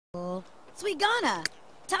Swigana.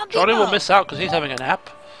 Johnny will miss out because he's having a nap.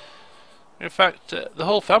 In fact, the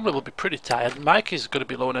whole family will be pretty tired. Mikey's going to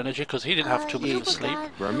be low on energy because he didn't have too much of a sleep.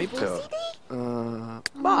 Ramito.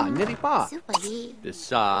 Ma, nitty pa.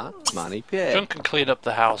 Bisa, mani pe. Jun can clean up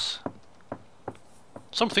the house.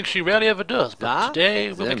 Something she rarely ever does, but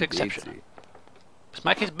today we'll make an exception. It's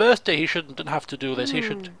Mikey's birthday, he shouldn't have to do this. He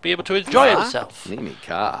should be able to enjoy himself. Nimi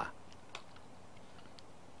ka.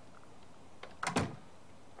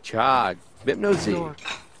 Chag, Bipnozi.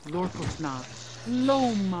 Lorkosna.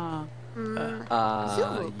 Loma.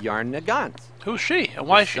 Yarn Nagant. Who's she? And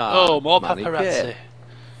why is she? Oh, more Money paparazzi.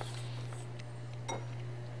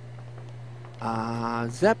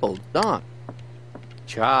 Zeppel, Don.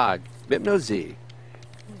 Chag, Bipnozi.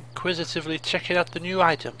 Inquisitively checking out the new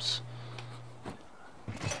items.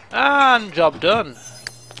 And job done.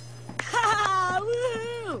 Ha!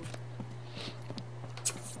 Woohoo!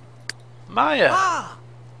 Maya.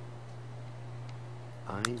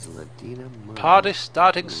 Party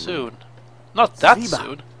starting soon. Not that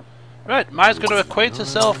soon. Right, Maya's going to acquaint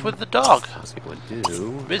herself with the dog.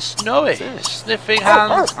 Miss Snowy, sniffing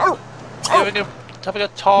hands, having a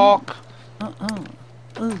talk.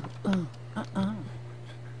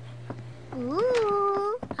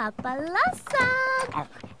 Ooh, apalasa.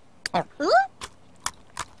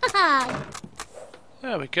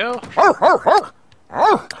 There we go.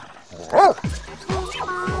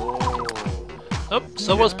 Oh,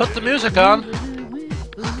 someone's put the music on.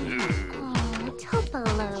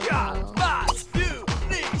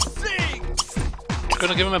 She's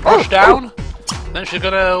gonna give him a brush down, then she's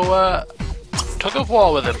gonna tug of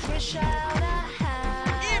war with him.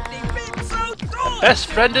 Best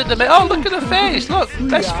friend in the making. Oh, look at her face! Look,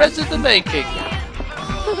 best friends in the making.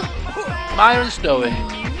 Maya and Snowy.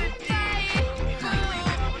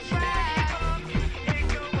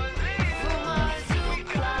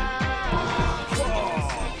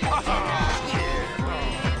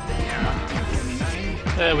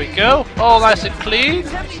 There we go, all nice and clean.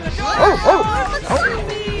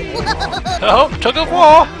 Oh, tug of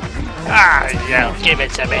war. Ah, yeah, give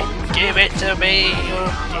it to me. Give it to me.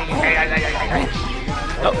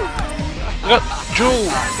 Oh, we got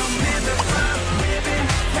Jewel.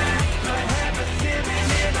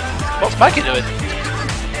 What's Mikey doing?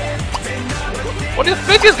 What do you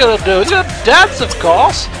think he's gonna do? He's gonna dance, of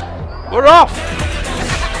course. We're off.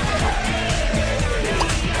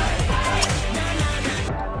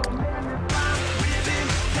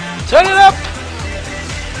 Turn it up!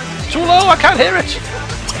 It's too low, I can't hear it!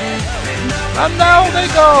 And now they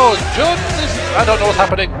go! Jun is... I don't know what's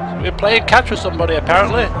happening. We're playing catch with somebody,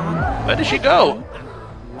 apparently. Where did she go?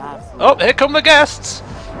 Oh, here come the guests!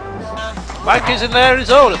 Mikey's in there his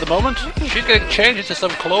own at the moment. She's getting changed into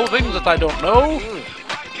some clothing that I don't know.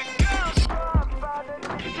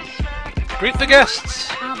 Greet the guests!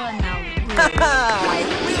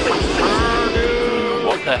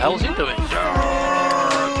 What the hell's he doing?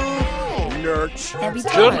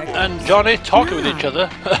 Jun and Johnny talking with each other.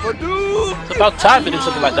 It's about time they did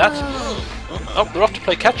something like that. Oh, they're off to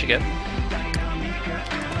play catch again.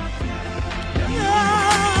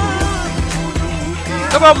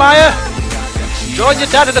 Come on, Maya! Join your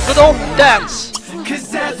dad in a good old dance! Who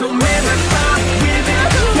cares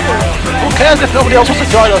if nobody else wants to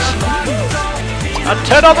join us? And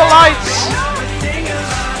turn on the lights!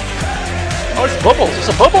 Oh, it's bubbles! It's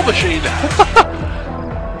a bubble machine!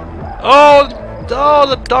 Oh,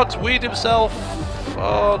 the dog's weed himself.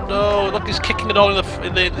 Oh no! Look, he's kicking it all up to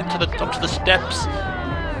the steps.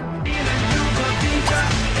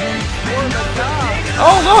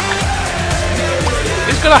 Oh look!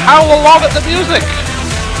 He's gonna howl along at the music.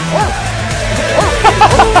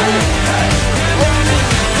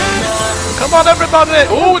 Come on, everybody!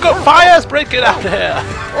 Oh, we got fires breaking out here.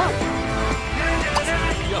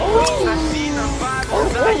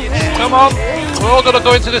 Come on! We're all gonna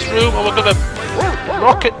go into this room and we're gonna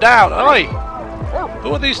rock it down. Oi!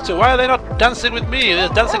 Who are these two? Why are they not dancing with me? They're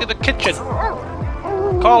dancing in the kitchen.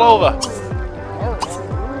 Call over.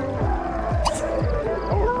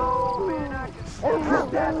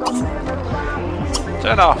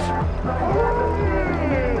 Turn off.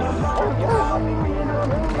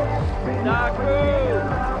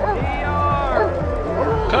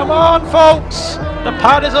 Come on, folks! The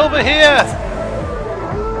party's over here!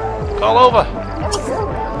 Call over.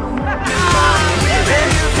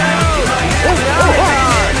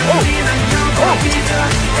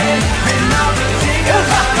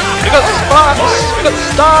 We got sparks, we got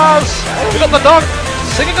stars, we got the dog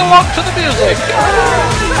singing along to the music.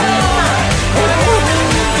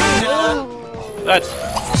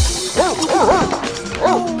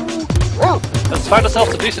 That's find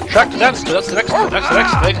ourselves a decent track to dance to. That's the next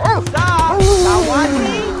thing.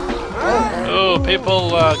 Oh,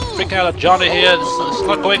 people freaking out at Johnny here. It's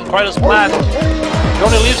not going quite as planned.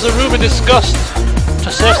 Johnny leaves the room in disgust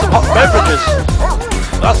to serve some hot beverages.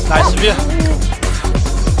 That's nice of you.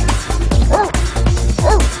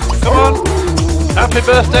 Come on. Happy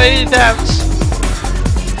birthday dance.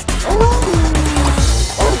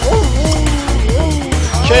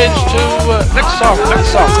 Change to next song.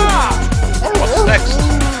 What's next?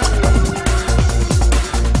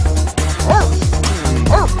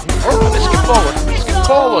 Let's skip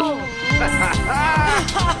forward.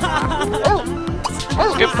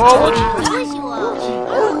 Skip forward.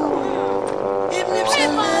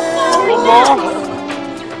 One more.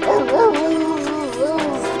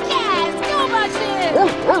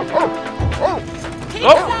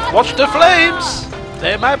 Oh, watch the flames.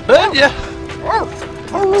 They might burn you.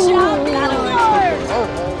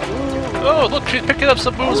 Oh, look, she's picking up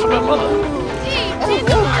some moves from her mother.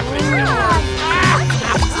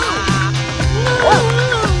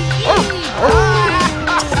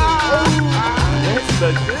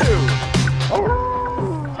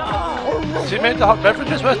 Has he made the hot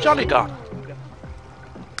beverages? Where's Johnny gone?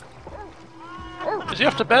 Is he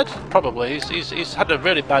off to bed? Probably. He's had a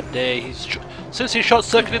really bad day. Since he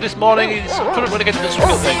short-circuited this morning, he's couldn't really get into the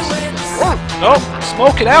swing of things. No,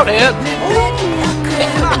 smoking out here.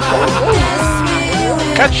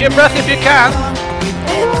 Catch your breath if you can.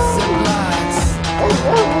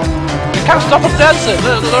 You can't stop them dancing.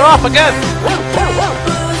 They're off again.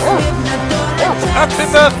 Happy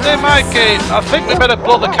birthday, Mikey. I think we better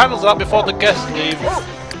blow the candles out before the guests leave.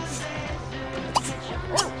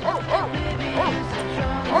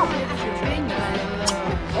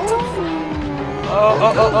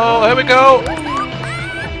 Oh, here we go.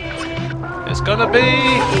 It's gonna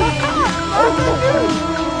be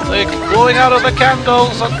like blowing out of the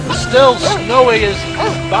candles, and still Snowy is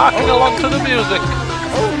barking along to the music.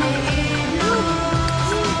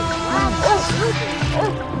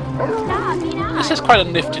 This is quite a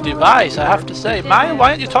nifty device, I have to say. Maya, why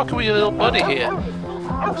aren't you talking with your little buddy here?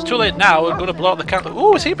 It's too late now, we're going to blow out the candle.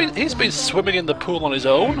 Oh, he's been swimming in the pool on his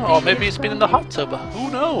own, or maybe he's been in the hot tub. Who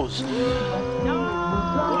knows? As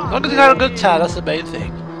long as he's had a good time, that's the main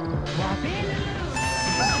thing.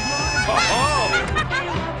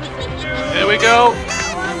 Here we go.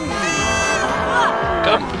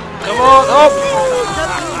 Come on, up!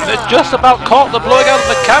 They just about caught the blowing out of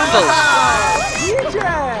the candles.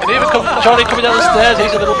 And even Johnny coming down the stairs,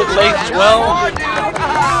 he's a little bit late as well.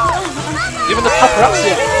 Even the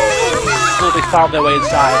paparazzi will be found their way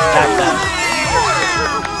inside.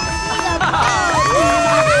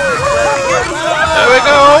 There we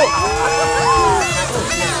go!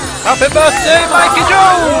 Happy birthday, Mikey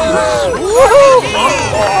Jones! Woohoo!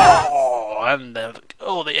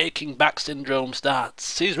 Oh, and the aching back syndrome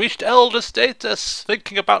starts. He's reached elder status,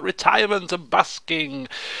 thinking about retirement and basking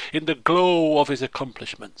in the glow of his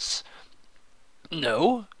accomplishments.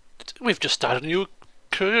 No, we've just started a new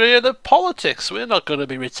career in politics. We're not going to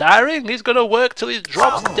be retiring. He's going to work till he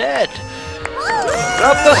drops dead.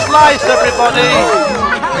 Grab the slice, everybody!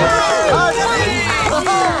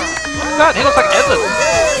 Look at that, he looks like Evan.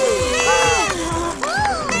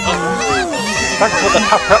 Thanks for the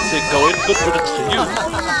paparazzi going. Good riddance to you.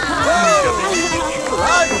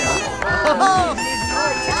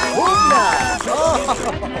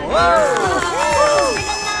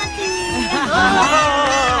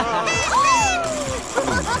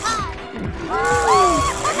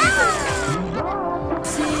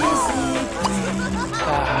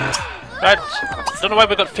 Right, don't know why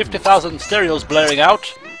we've got 50,000 stereos blaring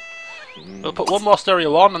out. We'll put one more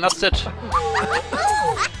stereo on and that's it.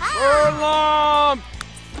 Furlong!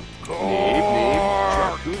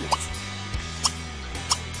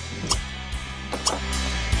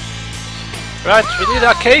 Right, we need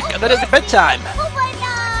our cake and then it's bedtime.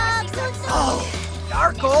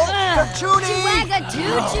 Darko,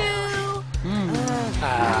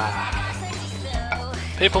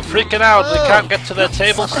 People freaking out, they can't get to their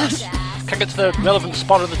tables, can't get to their relevant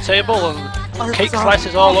spot on the table, and cake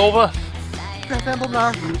slices all over.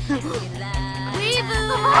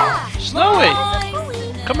 Snowy!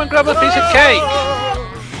 Come and grab a piece of cake!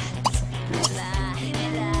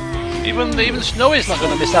 Even Snowy's not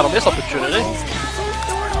going to miss out on this opportunity.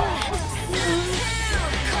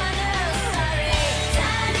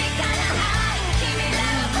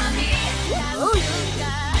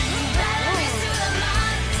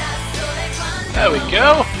 There we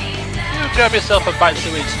go! You grab yourself a bite to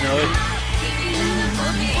eat, Snowy.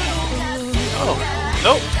 Oh,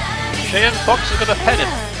 nope. Cheyenne Fox is going to pet him.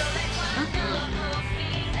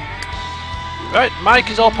 Right, Mike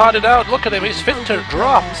is all partied out. Look at him, he's fit to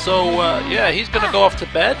drop. So, yeah, he's going to go off to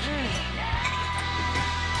bed.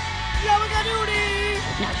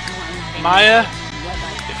 Maya,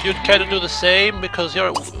 if you'd care to do the same, because you're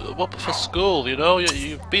up for school, you know,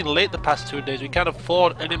 you've been late the past 2 days. We can't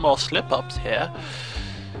afford any more slip-ups here.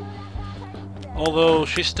 Although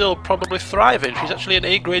she's still probably thriving. She's actually an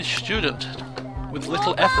A-grade student with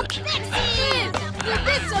little effort.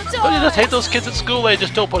 Don't you just hate those kids at school? They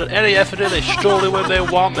just don't put any effort in. They stroll in when they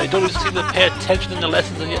want. They don't even seem to pay attention in the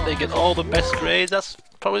lessons, and yet they get all the best grades. That's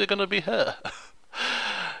probably going to be her.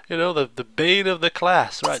 You know, the bane of the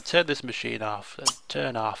class. Right, turn this machine off.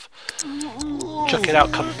 Turn off. Chuck it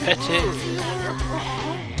out confetti.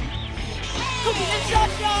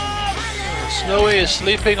 Snowy is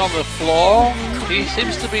sleeping on the floor. He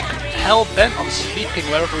seems to be hell-bent on sleeping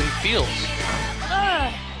wherever he feels.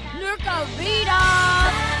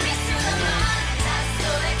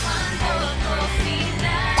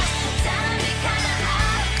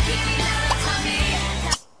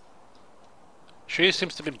 She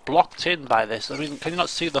seems to be blocked in by this. I mean, can you not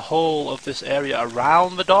see the whole of this area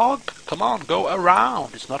around the dog? Come on, go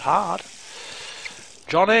around. It's not hard.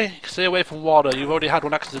 Johnny, stay away from water. You've already had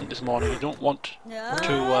one accident this morning. You don't want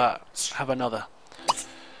to have another.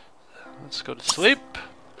 Let's go to sleep.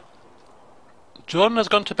 John has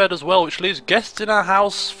gone to bed as well, which leaves guests in our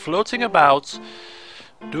house floating about,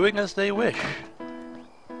 doing as they wish.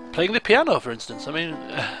 Playing the piano, for instance. I mean,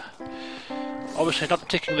 obviously not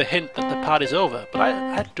taking the hint that the party's over, but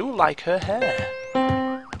I do like her hair.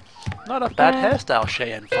 Not a bad hairstyle,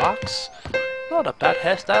 Cheyenne Fox. Not a bad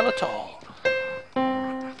hairstyle at all.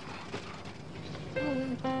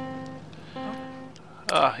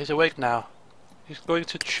 Ah, he's awake now. He's going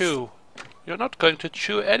to chew. You're not going to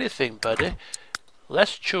chew anything, buddy.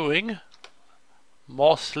 Less chewing,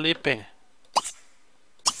 more sleeping.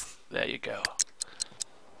 There you go.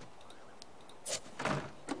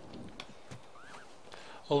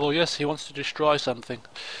 Although, yes, he wants to destroy something.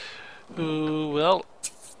 Ooh, well.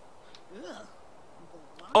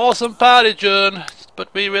 Awesome party, John.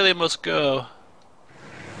 But we really must go.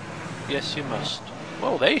 Yes, you must.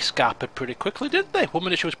 Well, they scarpered pretty quickly, didn't they? 1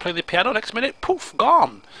 minute she was playing the piano, next minute, poof,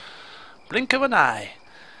 gone. Blink of an eye.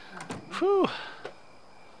 Whew.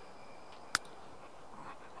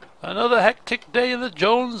 Another hectic day in the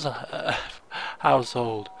Jones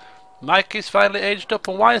household. Mikey's finally aged up,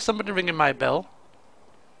 and why is somebody ringing my bell?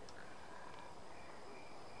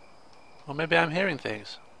 Or maybe I'm hearing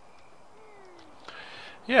things.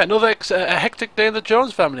 Yeah, another hectic day in the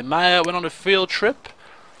Jones family. Maya went on a field trip.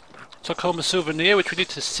 Took home a souvenir, which we need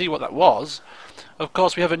to see what that was. Of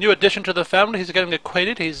course, we have a new addition to the family. He's getting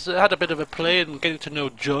acquainted. He's had a bit of a play and getting to know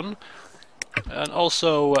John. And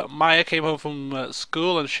also, Maya came home from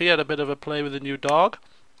school, and she had a bit of a play with the new dog.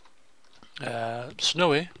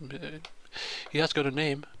 Snowy. He has got a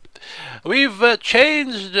name. We've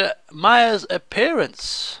changed Maya's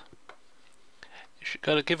appearance. She's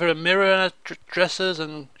got to give her a mirror and her dresses,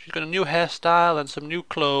 and she's got a new hairstyle and some new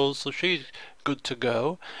clothes, so she's good to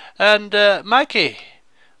go. And Mikey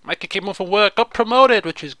came home from work, got promoted,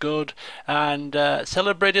 which is good, and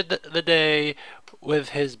celebrated the day with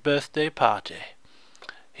his birthday party.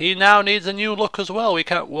 He now needs a new look as well. We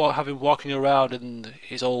can't have him walking around in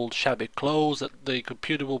his old shabby clothes that the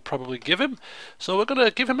computer will probably give him, so we're going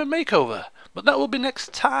to give him a makeover. But that will be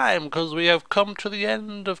next time, because we have come to the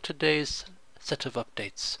end of today's set of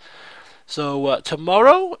updates. So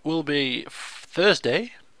tomorrow will be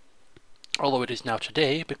Thursday, although it is now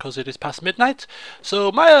today because it is past midnight.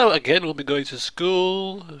 So Maya again will be going to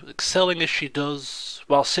school, excelling as she does,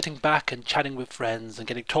 while sitting back and chatting with friends and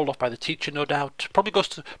getting told off by the teacher, no doubt. Probably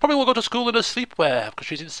will go to school in her sleepwear because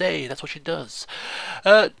she's insane. That's what she does.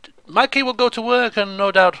 Mikey will go to work and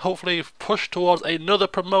no doubt hopefully push towards another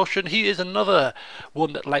promotion. He is another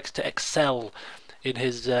one that likes to excel in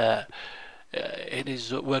his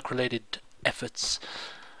work-related efforts.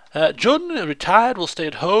 Jun, retired, will stay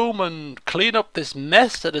at home and clean up this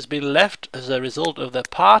mess that has been left as a result of the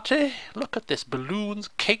party. Look at this, balloons,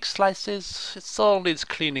 cake slices, it all needs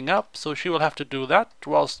cleaning up, so she will have to do that,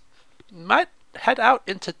 whilst might head out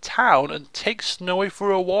into town and take Snowy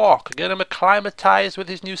for a walk, get him acclimatized with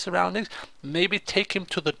his new surroundings, maybe take him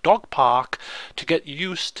to the dog park to get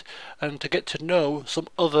used and to get to know some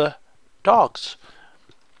other dogs.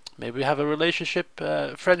 Maybe have a relationship,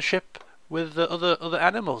 friendship with the other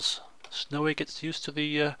animals. Snowy gets used to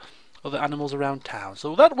the other animals around town.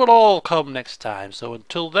 So that will all come next time. So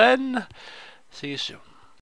until then, see you soon.